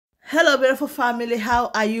Hello, beautiful family.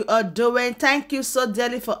 How are you all doing? Thank you so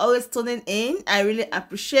dearly for always tuning in. I really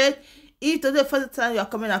appreciate it. Today, for the time you are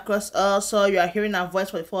coming across us, or you are hearing our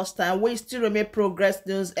voice for the first time, we still remain progress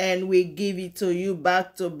news and we give it to you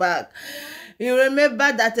back to back. You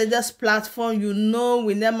remember that in this platform,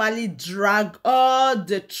 we normally drag all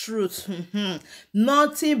the truth.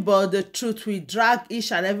 Nothing but the truth. We drag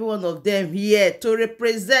each and every one of them here to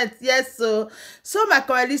represent. Yes, so my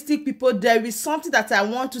realistic people, there is something that I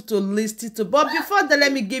want you to listen to. But before that,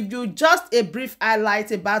 let me give you just a brief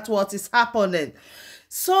highlight about what is happening.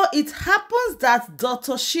 So it happens that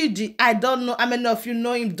Dr. Chidi, I don't know how many of you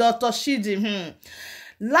know him, Dr. Chidi.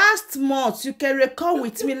 Last month, you can recall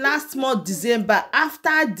with me, last month, December,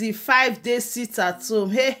 after the 5-day sit at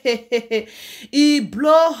home, he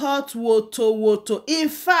blow hot woto. In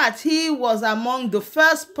fact, he was among the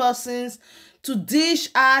first persons to dish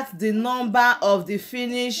out the number of the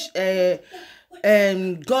Finnish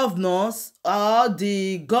governors or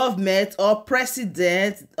the government or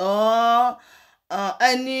president or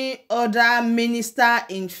any other minister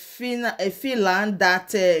in Finland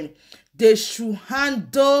that they should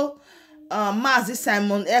handle Mazi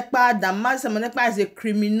Simon Ekpa, that Mazi Simon Ekpa is a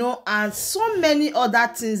criminal, and so many other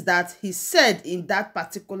things that he said in that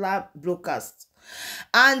particular broadcast.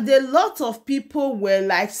 And a lot of people were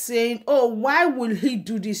like saying, oh, why will he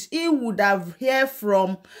do this? He would have heard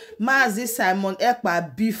from Mazi Simon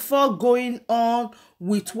Ekpa before going on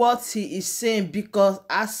with what he is saying, because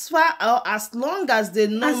as long as they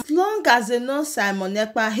know Simon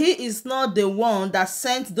Ekpa, he is not the one that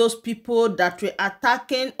sent those people that were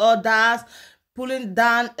attacking others, pulling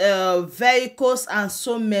down vehicles and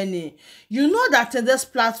so many. You know that in this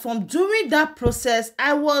platform, during that process,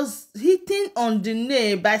 I was hitting on the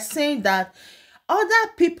nail by saying that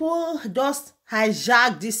other people just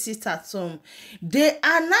hijack this sit at home. They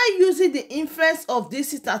are now using the influence of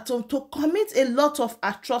this sit at home to commit a lot of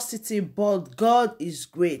atrocity, but God is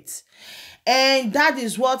great. And that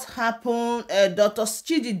is what happened. Dr.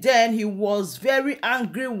 Chidi then, he was very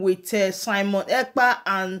angry with Simon Ekpa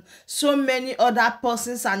and so many other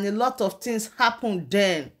persons, and a lot of things happened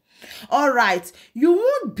then. All right, you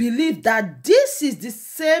won't believe that this is the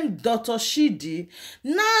same Dr. Chidi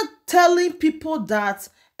now telling people that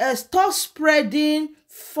stop spreading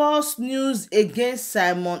false news against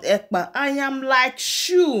Simon Ekpa. I am like,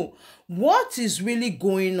 shoo, what is really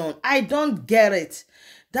going on? I don't get it.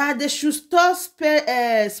 That they should stop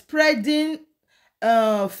spreading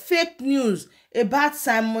fake news about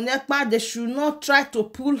Simon Ekpa. They should not try to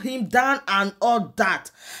pull him down and all that.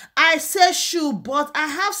 I say sure, but I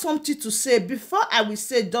have something to say. Before I will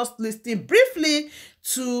say, just listen briefly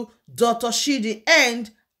to Dr. Chidi, and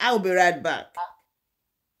I will be right back.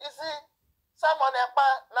 You see, Simon Ekpa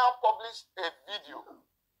now published a video,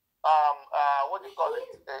 what do you call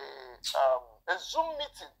it, a Zoom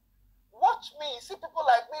meeting. Watch me, see, people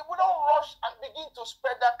like me, we don't rush and begin to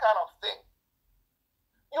spread that kind of thing.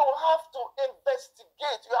 You have to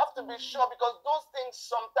investigate. You have to be sure, because those things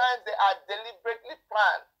sometimes they are deliberately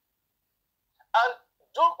planned. And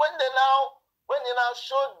when they now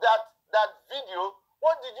showed that video,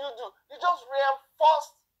 what did you do? You just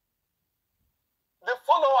reinforced the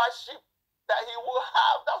followership that he will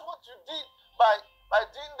have. That's what you did by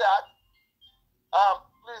doing that.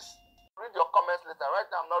 Please read your comments later. Right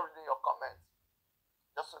now, I'm not reading your comments,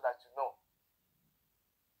 just so that you know.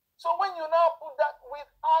 So when you now put that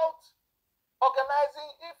without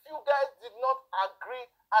organizing, if you guys did not agree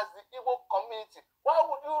as the Igbo community, why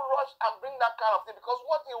would you rush and bring that kind of thing? Because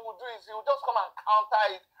what he will do is he will just come and counter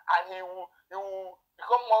it, and he will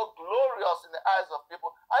become more glorious in the eyes of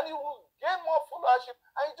people, and you will gain more followership,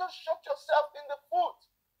 and you just shot yourself in the foot.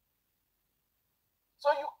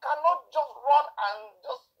 So you cannot just run and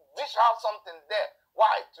just dish out something there.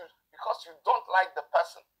 Why? Because you don't like the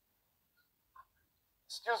person.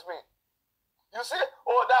 Excuse me. You say,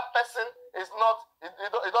 oh, that person is not,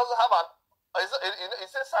 it doesn't have an, it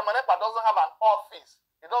says Simon Ekpa doesn't have an office.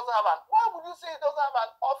 He doesn't have why would you say he doesn't have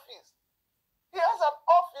an office? He has an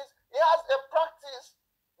office, he has a practice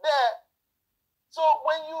there. So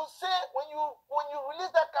when you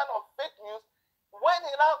release that kind of fake news, when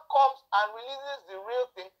he now comes and releases the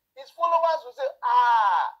real thing, his followers will say,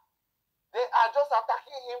 they are just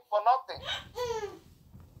attacking him for nothing.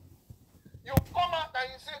 You come out and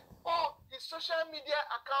you say, oh, his social media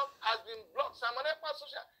account has been blocked. Simon Ekpa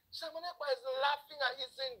is laughing and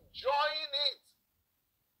he's enjoying it.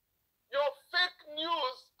 Your fake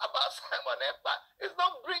news about Simon Ekpa is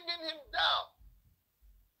not bringing him down.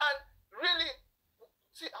 And really,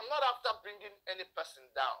 see, I'm not after bringing any person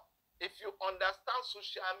down. If you understand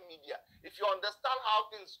social media, if you understand how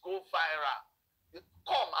things go viral,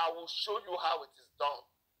 Come, I will show you how it is done.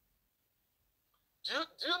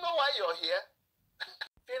 Do you know why you're here?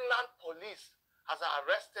 Finland police has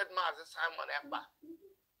arrested Mazi Simon Ekpa.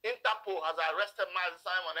 Interpol has arrested Mazi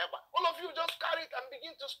Simon Ekpa. All of you just carry it and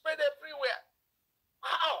begin to spread everywhere.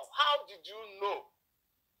 How did you know?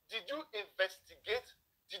 Did you investigate?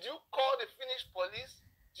 Did you call the Finnish police?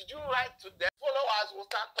 Did you write to them? Followers will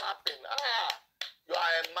start clapping. You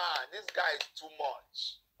are a man. This guy is too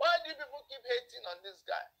much. Why do people keep hating on this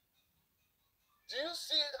guy? Do you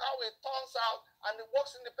see how it turns out and it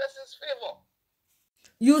works in the person's favor?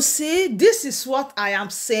 You see, this is what I am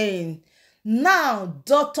saying. Now,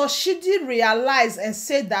 Dr. Chidi realized and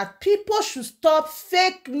said that people should stop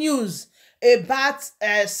fake news about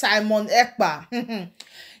Simon Ekpa.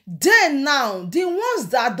 Then now, the ones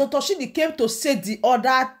that Dr. Chidi came to say the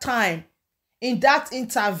other time in that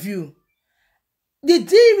interview, did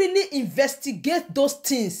he really investigate those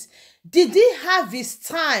things? Did he have his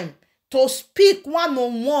time to speak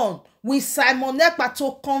one-on-one with Simon Ekpa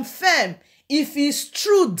to confirm if it's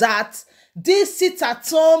true that this sit at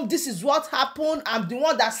home, this is what happened, I'm the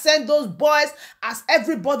one that sent those boys, as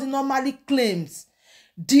everybody normally claims?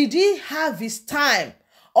 Did he have his time,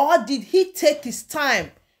 or did he take his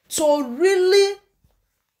time to really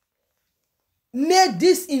make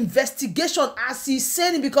this investigation as he's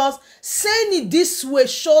saying it? Because saying it this way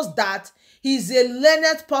shows that he's a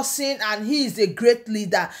learned person and he is a great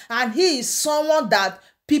leader and he is someone that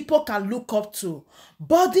people can look up to.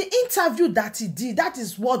 But the interview that he did, that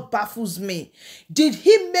is what baffles me. Did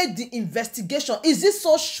he make the investigation? Is it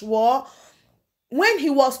so sure? When he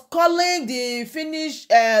was calling the Finnish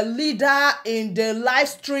leader in the live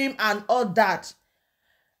stream and all that,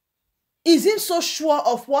 is he so sure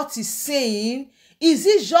of what he's saying? Is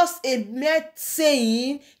it just a mere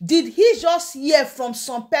saying? Did he just hear from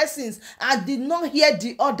some persons and did not hear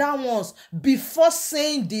the other ones before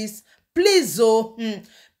saying this? Please,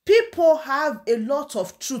 people have a lot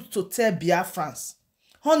of truth to tell Biafrans.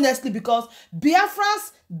 Honestly, because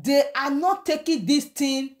Biafrans, they are not taking this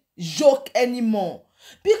thing joke anymore.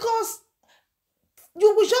 Because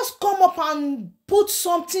you will just come up and put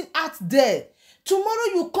something out there.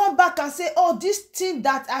 Tomorrow you come back and say, oh, this thing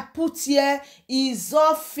that I put here is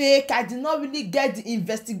all fake. I did not really get the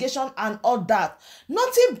investigation and all that.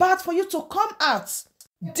 Nothing bad for you to come out.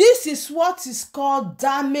 This is what is called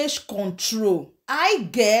damage control. I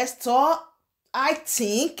guess, or I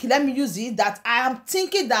think, let me use it, that I am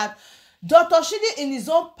thinking that Dr. Chidi in his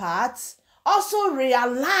own part also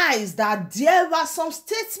realized that there were some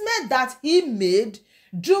statements that he made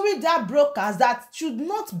during that broadcast that should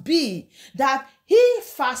not be, that he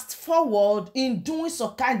fast forward in doing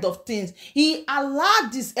some kind of things. He allowed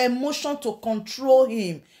this emotion to control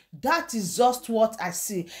him. That is just what I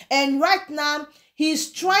see. And right now,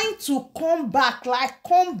 he's trying to come back,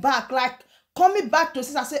 coming back to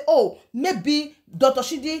this and say, oh, maybe Dr.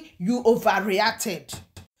 Chidi, you overreacted.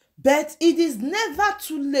 But it is never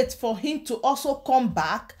too late for him to also come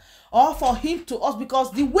back, or for him to us,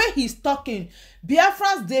 because the way he's talking,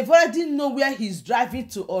 Biafrans, they've already know where he's driving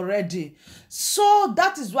to already. So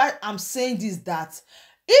that is why I'm saying this, that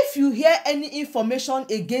if you hear any information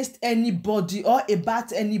against anybody or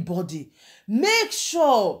about anybody, make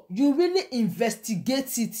sure you really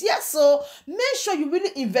investigate it. Yes, so make sure you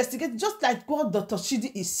really investigate, just like what Dr.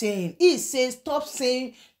 Chidi is saying. He says stop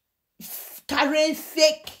saying, carrying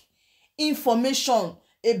fake information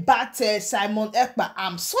about Simon Ekpa.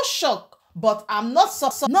 I'm so shocked, but I'm not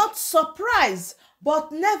surprised.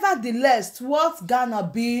 But nevertheless, what gonna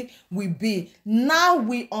be will be. Now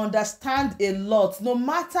we understand a lot. No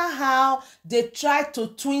matter how they try to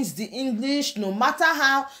twist the English, no matter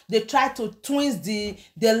how they try to twist the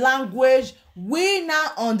language, we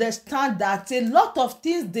now understand that a lot of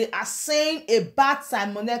things they are saying about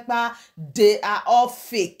Simon Ekpa, they are all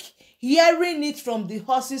fake. Hearing it from the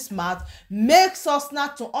horse's mouth makes us now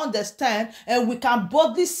to understand, and we can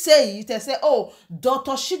boldly say it and say, oh,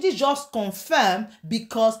 Dr. Chidi just confirmed,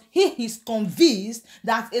 because he is convinced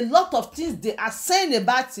that a lot of things they are saying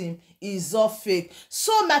about him is all fake.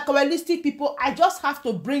 So my realistic people, I just have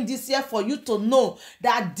to bring this here for you to know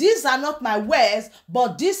that these are not my words,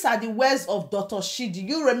 but these are the words of Dr. Chidi.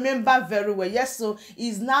 You remember very well. Yes, so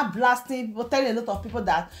he's now blasting people, telling a lot of people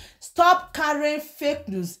that stop carrying fake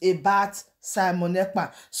news about Simon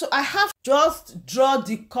Ekpa. So I have just draw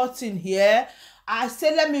the curtain here. I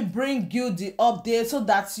say let me bring you the update so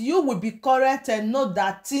that you will be correct and know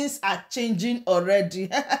that things are changing already.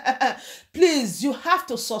 Please, you have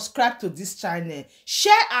to subscribe to this channel,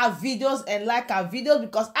 share our videos and like our videos,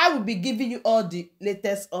 because I will be giving you all the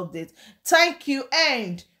latest updates. Thank you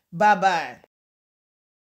and bye-bye.